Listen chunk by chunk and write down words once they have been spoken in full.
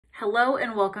Hello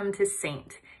and welcome to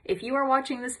Seint. If you are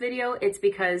watching this video, it's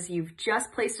because you've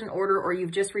just placed an order or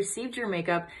you've just received your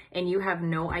makeup and you have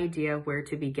no idea where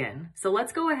to begin. So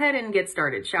let's go ahead and get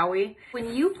started, shall we?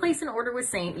 When you place an order with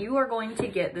Seint, you are going to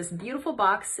get this beautiful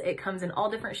box. It comes in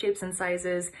all different shapes and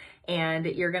sizes, and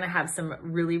you're gonna have some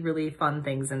really fun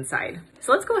things inside.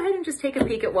 So let's go ahead and just take a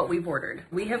peek at what we've ordered.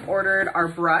 We have ordered our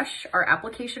brush, our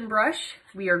application brush.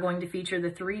 We are going to feature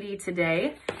the 3D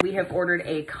today. We have ordered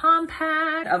a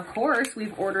compact. Of course,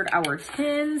 we've ordered our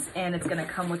tins, and it's gonna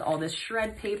come with all this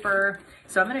shred paper.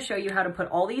 So I'm gonna show you how to put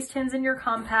all these tins in your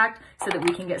compact so that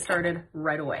we can get started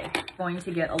right away. Going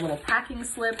to get a little packing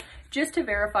slip just to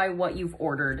verify what you've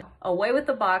ordered. Away with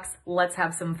the box, let's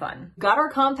have some fun. Got our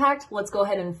compact, let's go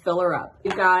ahead and fill her up.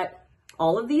 We've got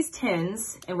all of these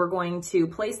tins and we're going to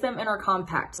place them in our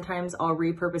compact. Sometimes I'll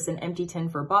repurpose an empty tin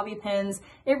for bobby pins.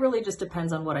 It really just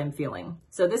depends on what I'm feeling.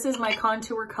 So this is my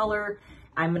contour color.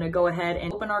 I'm gonna go ahead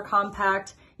and open our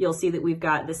compact. You'll see that we've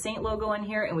got the Seint logo in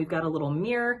here and we've got a little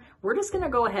mirror. We're just gonna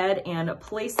go ahead and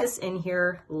place this in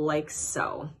here like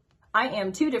so. I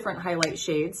am two different highlight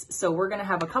shades, so we're gonna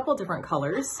have a couple different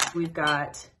colors. We've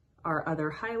got our other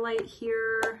highlight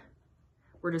here.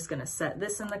 We're just gonna set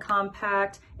this in the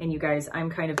compact. And you guys, I'm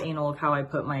kind of anal of how I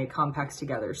put my compacts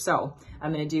together. So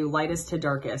I'm gonna do lightest to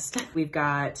darkest. We've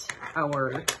got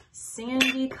our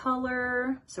sandy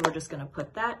color. So we're just gonna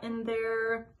put that in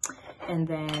there. And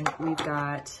then we've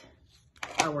got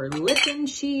our lip and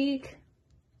cheek.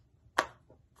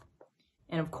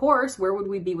 And of course, where would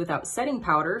we be without setting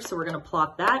powder? So we're gonna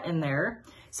plop that in there.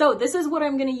 So this is what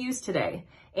I'm gonna use today.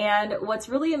 And what's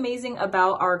really amazing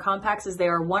about our compacts is they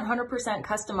are 100%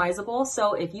 customizable.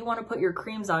 So if you wanna put your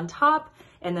creams on top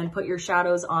and then put your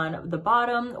shadows on the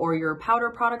bottom or your powder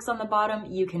products on the bottom,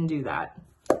 you can do that.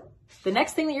 The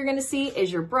next thing that you're gonna see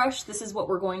is your brush. This is what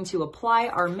we're going to apply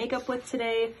our makeup with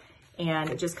today. And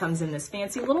it just comes in this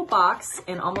fancy little box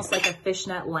and almost like a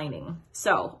fishnet lining.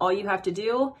 So all you have to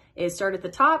do is start at the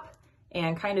top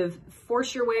and kind of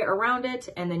force your way around it,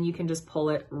 and then you can just pull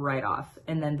it right off.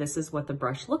 And then this is what the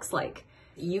brush looks like.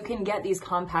 You can get these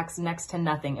compacts next to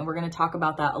nothing, and we're gonna talk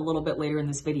about that a little bit later in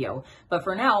this video. But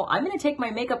for now, I'm gonna take my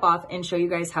makeup off and show you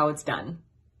guys how it's done.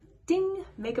 Ding,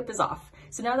 makeup is off.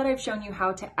 So now that I've shown you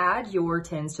how to add your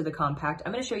tins to the compact,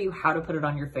 I'm gonna show you how to put it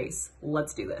on your face.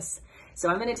 Let's do this. So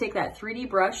I'm gonna take that 3D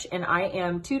brush, and I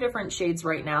am two different shades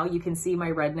right now. You can see my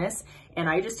redness, and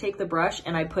I just take the brush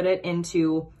and I put it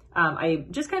into, I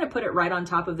just kind of put it right on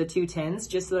top of the two tins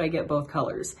just so that I get both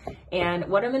colors. And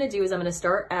what I'm gonna do is I'm gonna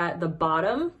start at the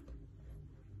bottom,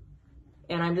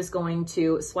 and I'm just going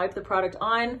to swipe the product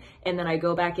on, and then I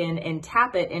go back in and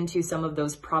tap it into some of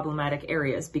those problematic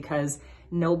areas because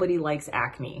nobody likes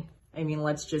acne. I mean,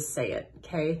 let's just say it,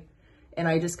 okay? And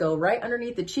I just go right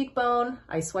underneath the cheekbone,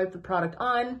 I swipe the product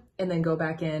on, and then go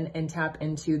back in and tap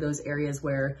into those areas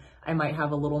where I might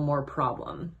have a little more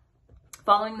problem.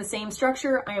 Following the same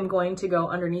structure, I am going to go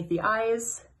underneath the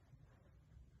eyes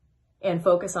and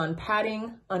focus on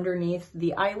patting underneath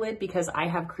the eyelid because I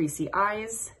have creasy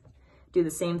eyes. Do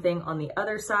the same thing on the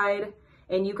other side.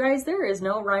 And you guys, there is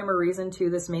no rhyme or reason to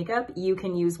this makeup. You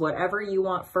can use whatever you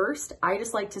want first. I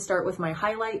just like to start with my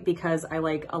highlight because I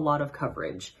like a lot of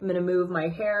coverage. I'm gonna move my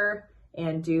hair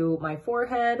and do my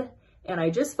forehead. And I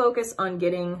just focus on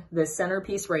getting this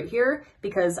centerpiece right here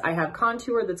because I have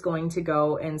contour that's going to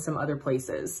go in some other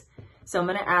places. So I'm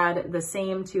gonna add the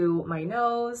same to my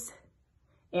nose.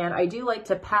 And I do like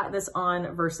to pat this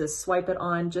on versus swipe it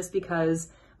on just because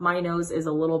my nose is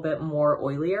a little bit more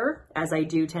oilier, as I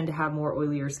do tend to have more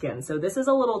oilier skin. So this is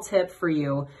a little tip for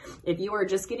you. If you are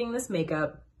just getting this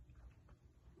makeup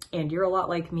and you're a lot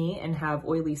like me and have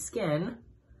oily skin,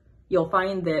 you'll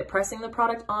find that pressing the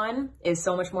product on is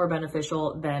so much more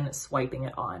beneficial than swiping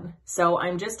it on. So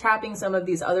I'm just tapping some of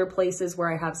these other places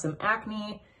where I have some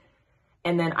acne,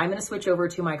 and then I'm gonna switch over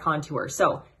to my contour.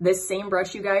 So this same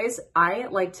brush, you guys, I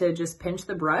like to just pinch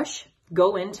the brush,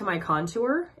 go into my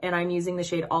contour, and I'm using the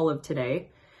shade Olive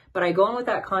today, but I go in with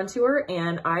that contour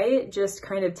and I just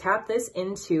kind of tap this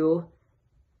into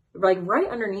like right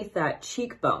underneath that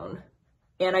cheekbone.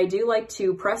 And I do like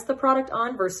to press the product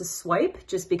on versus swipe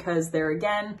just because there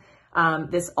again,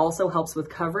 this also helps with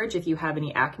coverage if you have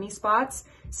any acne spots.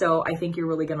 So I think you're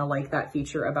really gonna like that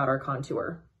feature about our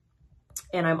contour.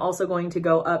 And I'm also going to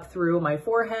go up through my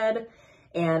forehead,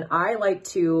 and I like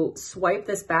to swipe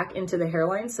this back into the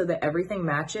hairline so that everything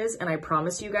matches. And I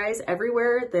promise you guys,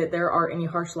 everywhere that there are any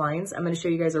harsh lines, I'm gonna show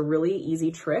you guys a really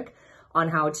easy trick on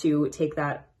how to take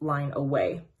that line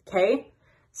away, okay?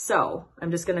 So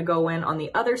I'm just gonna go in on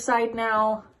the other side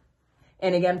now.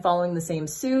 And again, following the same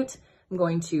suit, I'm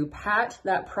going to pat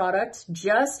that product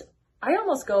just I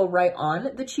almost go right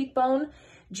on the cheekbone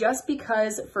just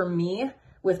because for me,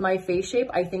 with my face shape,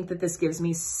 I think that this gives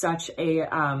me such a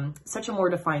more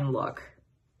defined look.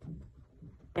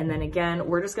 And then again,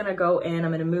 we're just gonna go in,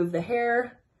 I'm gonna move the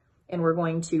hair and we're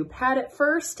going to pat it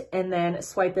first and then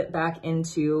swipe it back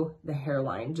into the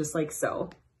hairline, just like so.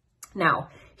 Now,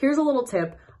 here's a little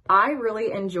tip. I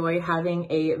really enjoy having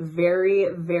a very,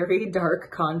 very dark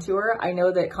contour. I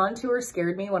know that contour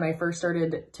scared me when I first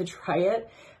started to try it,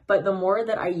 but the more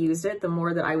that I used it, the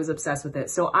more that I was obsessed with it.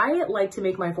 So I like to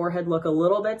make my forehead look a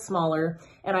little bit smaller,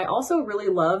 and I also really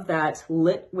love that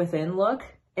lit within look.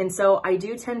 And so I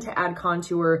do tend to add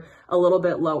contour a little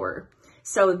bit lower.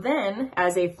 So then,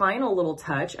 as a final little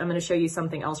touch, I'm gonna show you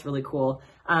something else really cool.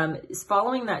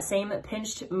 Following that same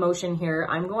pinched motion here,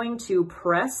 I'm going to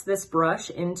press this brush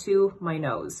into my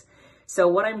nose. So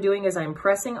what I'm doing is I'm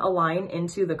pressing a line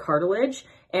into the cartilage.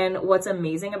 And what's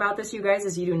amazing about this, you guys,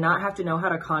 is you do not have to know how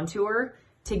to contour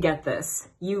to get this.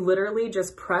 You literally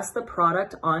just press the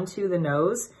product onto the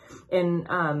nose. And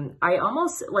I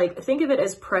almost like, think of it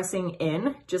as pressing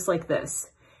in, just like this.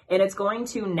 And it's going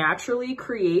to naturally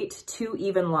create 2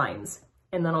 even lines.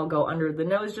 And then I'll go under the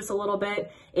nose just a little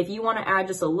bit. If you want to add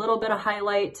just a little bit of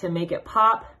highlight to make it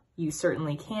pop, you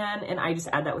certainly can. And I just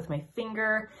add that with my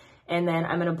finger. And then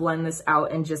I'm going to blend this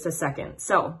out in just a second.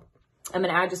 So I'm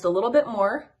going to add just a little bit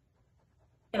more.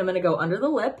 And I'm going to go under the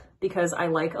lip because I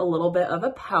like a little bit of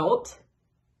a pout,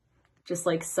 just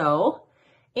like so.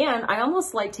 And I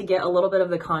almost like to get a little bit of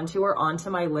the contour onto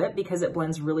my lip because it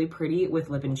blends really pretty with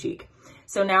lip and cheek.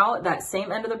 So now that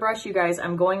same end of the brush, you guys,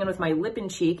 I'm going in with my lip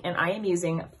and cheek, and I am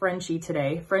using Frenchie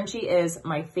today. Frenchie is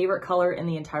my favorite color in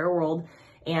the entire world.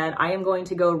 And I am going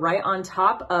to go right on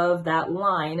top of that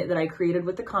line that I created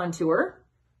with the contour.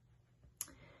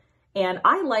 And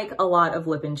I like a lot of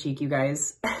lip and cheek, you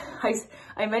guys.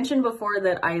 I mentioned before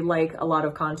that I like a lot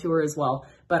of contour as well,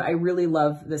 but I really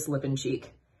love this lip and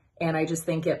cheek. And I just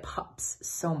think it pops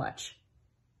so much.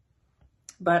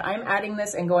 But I'm adding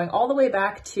this and going all the way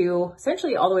back to,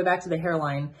 essentially all the way back to the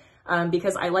hairline,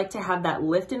 because I like to have that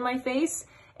lift in my face.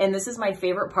 And this is my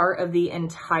favorite part of the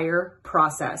entire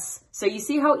process. So you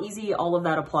see how easy all of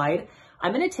that applied?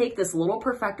 I'm gonna take this little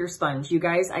perfector sponge. You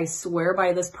guys, I swear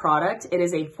by this product. It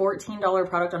is a $14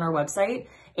 product on our website.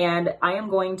 And I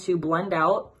am going to blend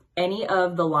out any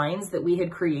of the lines that we had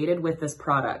created with this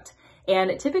product.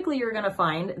 And typically you're gonna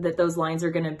find that those lines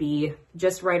are gonna be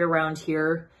just right around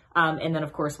here. And then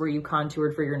of course where you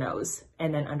contoured for your nose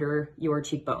and then under your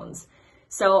cheekbones.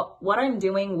 So what I'm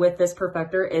doing with this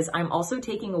perfector is I'm also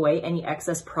taking away any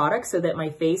excess product so that my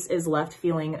face is left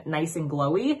feeling nice and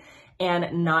glowy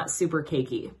and not super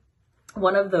cakey.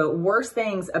 One of the worst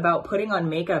things about putting on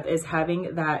makeup is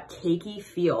having that cakey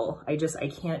feel. I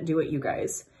can't do it, you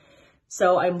guys.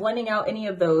 So I'm blending out any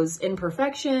of those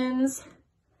imperfections,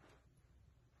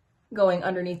 going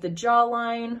underneath the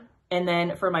jawline. And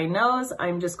then for my nose,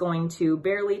 I'm just going to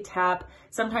barely tap.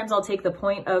 Sometimes I'll take the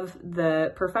point of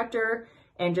the perfector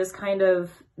and just kind of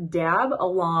dab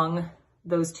along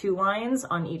those 2 lines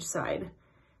on each side.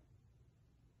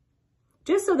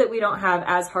 Just so that we don't have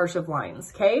as harsh of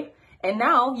lines, okay? And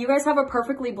now you guys have a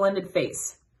perfectly blended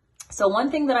face. So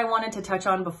one thing that I wanted to touch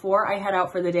on before I head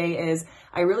out for the day is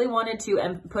I really wanted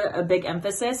to put a big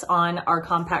emphasis on our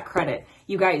compact credit.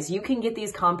 You guys, you can get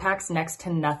these compacts next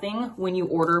to nothing when you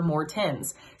order more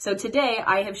tins. So today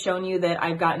I have shown you that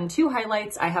I've gotten 2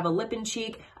 highlights. I have a lip and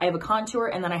cheek, I have a contour,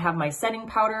 and then I have my setting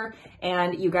powder.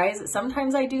 And you guys,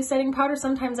 sometimes I do setting powder,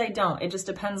 sometimes I don't. It just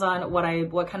depends on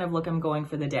what kind of look I'm going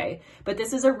for the day. But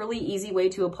this is a really easy way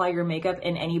to apply your makeup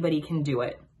and anybody can do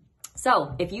it.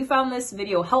 So if you found this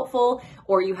video helpful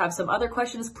or you have some other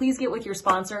questions, please get with your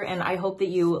sponsor, and I hope that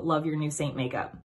you love your new Seint makeup.